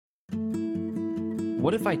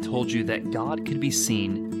What if I told you that God could be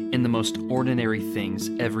seen in the most ordinary things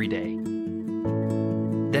every day?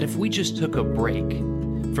 That if we just took a break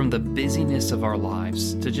from the busyness of our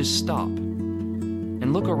lives to just stop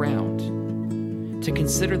and look around, to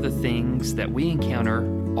consider the things that we encounter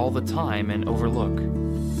all the time and overlook,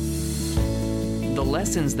 the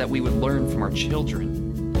lessons that we would learn from our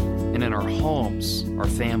children and in our homes, our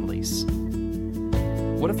families.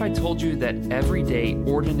 What if I told you that everyday,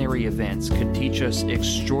 ordinary events could teach us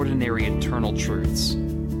extraordinary eternal truths?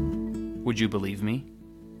 Would you believe me?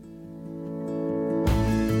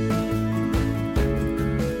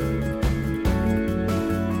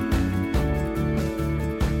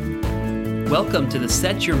 Welcome to the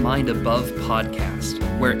Set Your Mind Above podcast,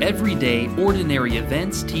 where everyday, ordinary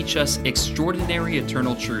events teach us extraordinary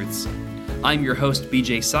eternal truths. I'm your host,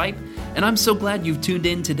 BJ Sipe, and I'm so glad you've tuned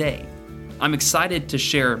in today. I'm excited to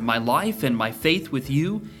share my life and my faith with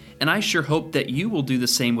you, and I sure hope that you will do the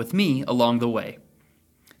same with me along the way.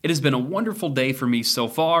 It has been a wonderful day for me so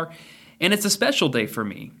far, and it's a special day for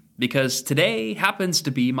me because today happens to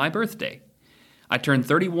be my birthday. I turned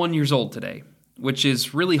 31 years old today, which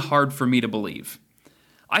is really hard for me to believe.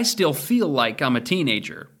 I still feel like I'm a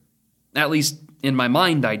teenager. At least in my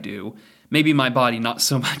mind I do. Maybe my body not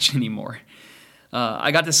so much anymore. I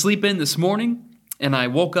got to sleep in this morning, and I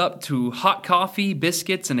woke up to hot coffee,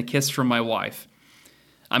 biscuits, and a kiss from my wife.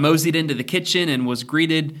 I moseyed into the kitchen and was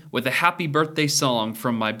greeted with a happy birthday song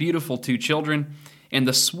from my beautiful two children and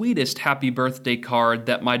the sweetest happy birthday card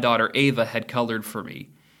that my daughter Ava had colored for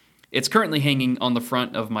me. It's currently hanging on the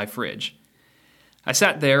front of my fridge. I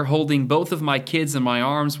sat there holding both of my kids in my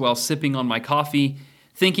arms while sipping on my coffee,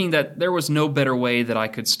 thinking that there was no better way that I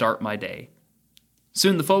could start my day.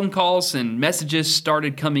 Soon the phone calls and messages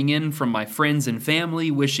started coming in from my friends and family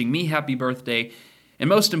wishing me happy birthday, and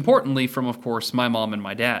most importantly from, of course, my mom and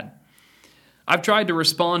my dad. I've tried to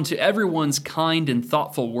respond to everyone's kind and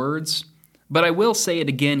thoughtful words, but I will say it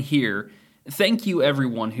again here. Thank you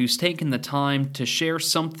everyone who's taken the time to share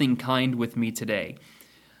something kind with me today.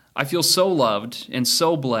 I feel so loved and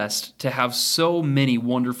so blessed to have so many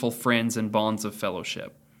wonderful friends and bonds of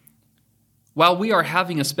fellowship. While we are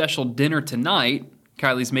having a special dinner tonight,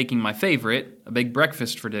 Kylie's making my favorite, a big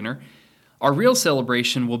breakfast for dinner, our real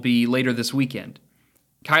celebration will be later this weekend.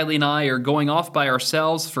 Kylie and I are going off by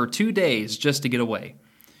ourselves for 2 days just to get away.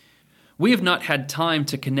 We have not had time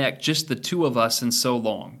to connect, just the two of us, in so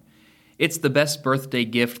long. It's the best birthday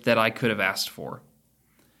gift that I could have asked for.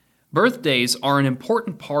 Birthdays are an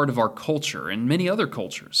important part of our culture and many other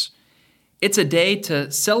cultures. It's a day to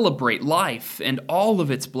celebrate life and all of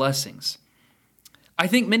its blessings. I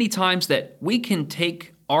think many times that we can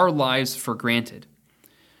take our lives for granted,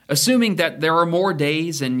 assuming that there are more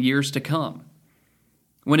days and years to come,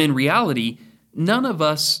 when in reality, none of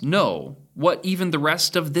us know what even the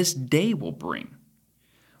rest of this day will bring.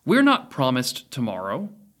 We're not promised tomorrow,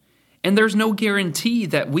 and there's no guarantee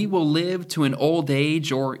that we will live to an old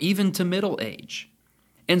age or even to middle age.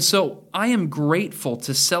 And so I am grateful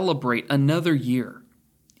to celebrate another year,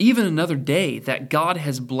 even another day that God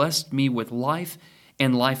has blessed me with life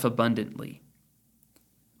and life abundantly.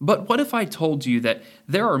 But what if I told you that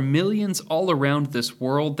there are millions all around this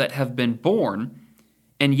world that have been born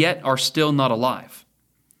and yet are still not alive?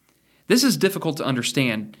 This is difficult to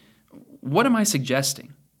understand. What am I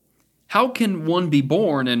suggesting? How can one be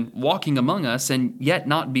born and walking among us and yet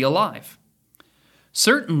not be alive?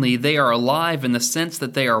 Certainly they are alive in the sense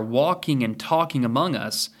that they are walking and talking among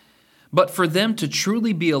us, but for them to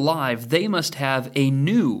truly be alive, they must have a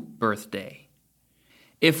new birthday.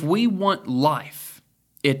 If we want life,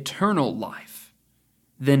 eternal life,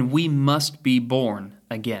 then we must be born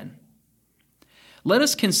again. Let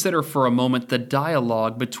us consider for a moment the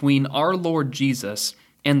dialogue between our Lord Jesus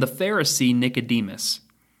and the Pharisee Nicodemus.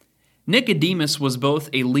 Nicodemus was both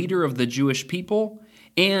a leader of the Jewish people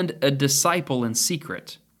and a disciple in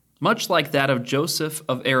secret, much like that of Joseph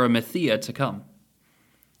of Arimathea to come.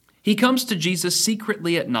 He comes to Jesus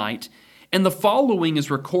secretly at night, and the following is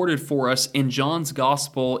recorded for us in John's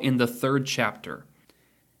Gospel in the 3rd chapter.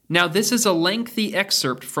 Now, this is a lengthy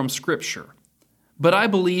excerpt from Scripture, but I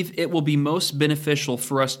believe it will be most beneficial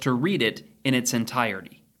for us to read it in its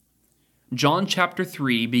entirety. John chapter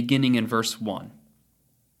 3, beginning in verse 1.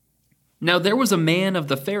 Now there was a man of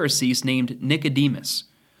the Pharisees named Nicodemus,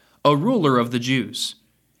 a ruler of the Jews.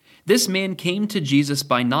 This man came to Jesus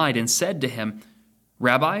by night and said to him,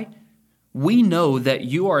 "Rabbi, we know that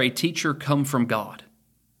you are a teacher come from God,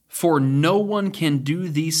 for no one can do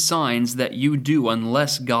these signs that you do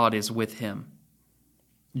unless God is with him."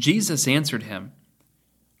 Jesus answered him,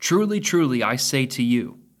 "Truly, truly, I say to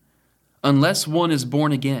you, unless one is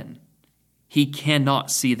born again, he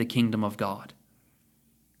cannot see the kingdom of God.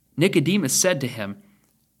 Nicodemus said to him,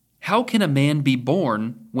 "How can a man be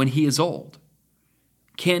born when he is old?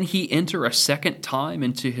 Can he enter a second time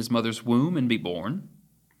into his mother's womb and be born?"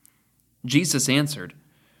 Jesus answered,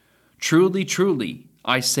 "Truly, truly,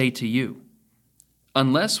 I say to you,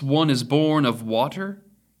 unless one is born of water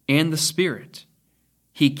and the Spirit,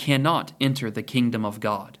 he cannot enter the kingdom of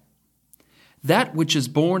God. That which is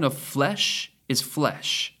born of flesh is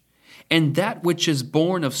flesh, and that which is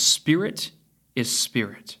born of spirit is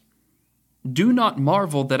spirit. Do not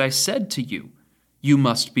marvel that I said to you, you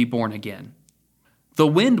must be born again. The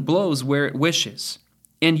wind blows where it wishes,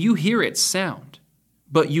 and you hear its sound,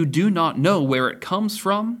 but you do not know where it comes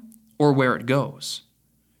from or where it goes.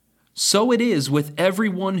 So it is with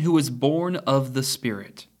everyone who is born of the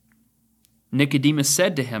Spirit." Nicodemus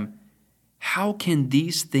said to him, "How can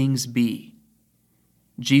these things be?"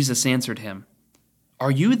 Jesus answered him, "Are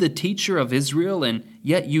you the teacher of Israel, and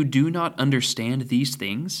yet you do not understand these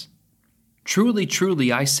things? Truly,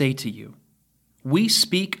 truly, I say to you, we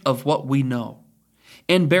speak of what we know,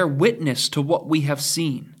 and bear witness to what we have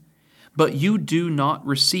seen, but you do not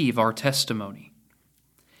receive our testimony.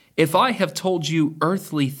 If I have told you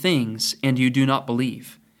earthly things and you do not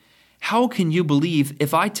believe, how can you believe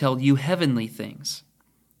if I tell you heavenly things?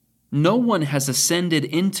 No one has ascended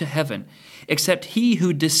into heaven except he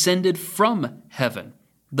who descended from heaven,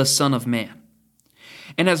 the Son of Man.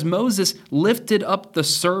 And as Moses lifted up the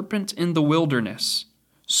serpent in the wilderness,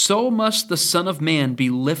 so must the Son of Man be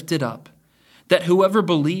lifted up, that whoever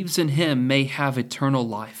believes in him may have eternal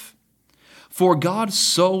life. For God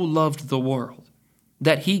so loved the world,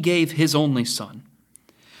 that he gave his only Son,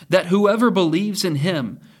 that whoever believes in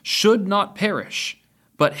him should not perish,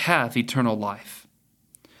 but have eternal life.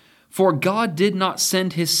 For God did not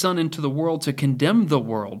send his Son into the world to condemn the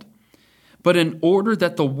world, but in order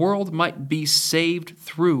that the world might be saved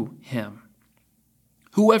through him.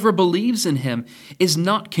 Whoever believes in him is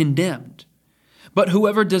not condemned, but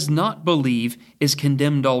whoever does not believe is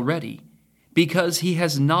condemned already, because he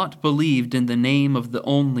has not believed in the name of the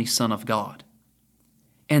only Son of God.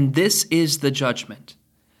 And this is the judgment.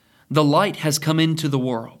 The light has come into the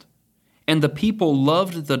world, and the people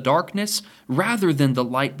loved the darkness rather than the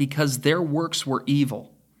light because their works were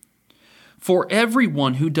evil. For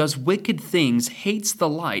everyone who does wicked things hates the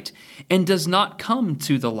light and does not come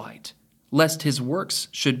to the light, lest his works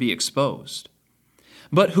should be exposed.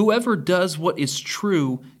 But whoever does what is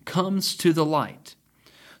true comes to the light,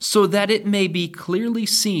 so that it may be clearly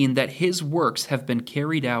seen that his works have been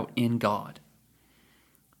carried out in God.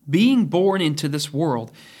 Being born into this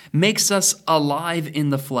world makes us alive in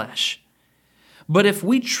the flesh. But if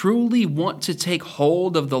we truly want to take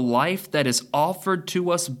hold of the life that is offered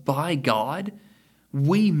to us by God,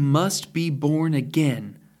 we must be born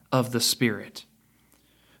again of the Spirit.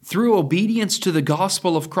 Through obedience to the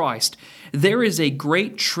gospel of Christ, there is a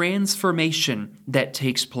great transformation that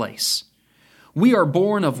takes place. We are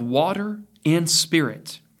born of water and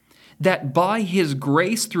Spirit, that by his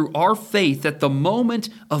grace through our faith at the moment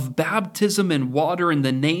of baptism in water in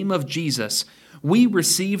the name of Jesus, we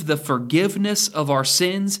receive the forgiveness of our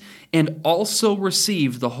sins and also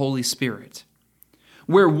receive the Holy Spirit.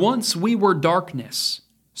 Where once we were darkness,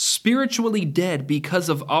 spiritually dead because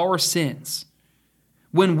of our sins,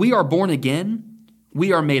 when we are born again,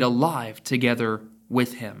 we are made alive together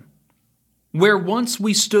with him. Where once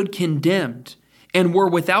we stood condemned and were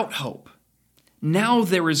without hope, now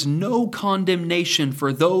there is no condemnation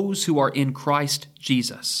for those who are in Christ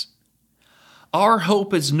Jesus. Our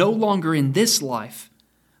hope is no longer in this life,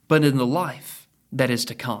 but in the life that is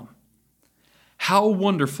to come. How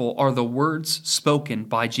wonderful are the words spoken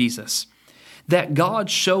by Jesus, that God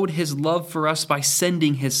showed his love for us by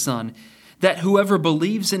sending his Son, that whoever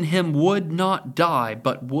believes in him would not die,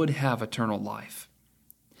 but would have eternal life.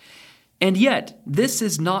 And yet, this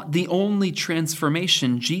is not the only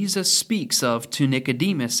transformation Jesus speaks of to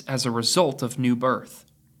Nicodemus as a result of new birth.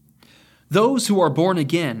 Those who are born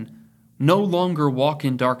again no longer walk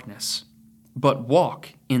in darkness, but walk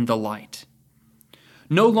in the light.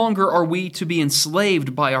 No longer are we to be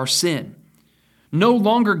enslaved by our sin, no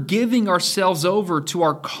longer giving ourselves over to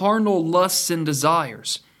our carnal lusts and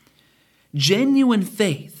desires. Genuine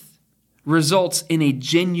faith results in a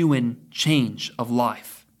genuine change of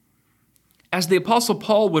life. As the Apostle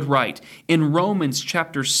Paul would write in Romans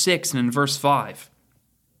chapter 6 and in verse 5,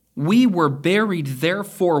 "We were buried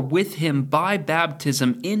therefore with him by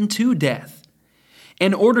baptism into death,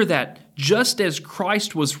 in order that, just as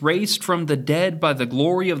Christ was raised from the dead by the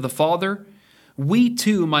glory of the Father, we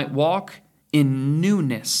too might walk in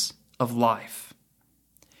newness of life."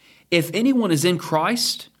 If anyone is in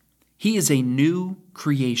Christ, he is a new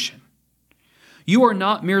creation. You are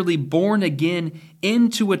not merely born again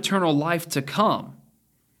into eternal life to come,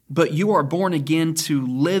 but you are born again to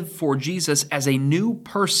live for Jesus as a new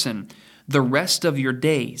person the rest of your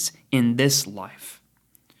days in this life.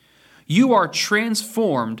 You are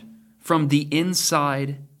transformed from the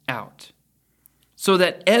inside out, so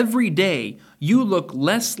that every day you look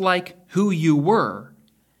less like who you were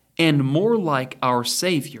and more like our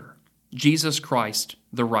Savior, Jesus Christ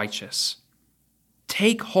the righteous.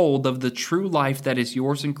 Take hold of the true life that is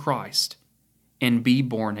yours in Christ and be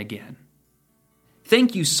born again.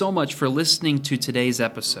 Thank you so much for listening to today's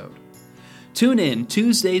episode. Tune in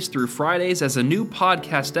Tuesdays through Fridays as a new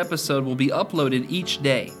podcast episode will be uploaded each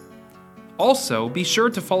day. Also, be sure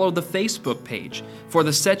to follow the Facebook page for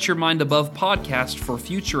the Set Your Mind Above podcast for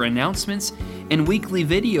future announcements and weekly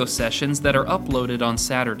video sessions that are uploaded on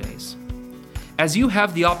Saturdays. As you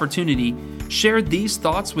have the opportunity, share these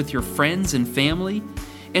thoughts with your friends and family,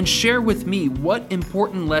 and share with me what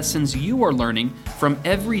important lessons you are learning from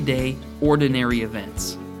everyday, ordinary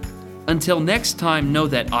events. Until next time, know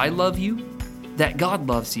that I love you, that God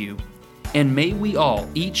loves you, and may we all,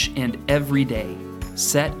 each and every day,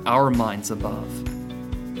 set our minds above.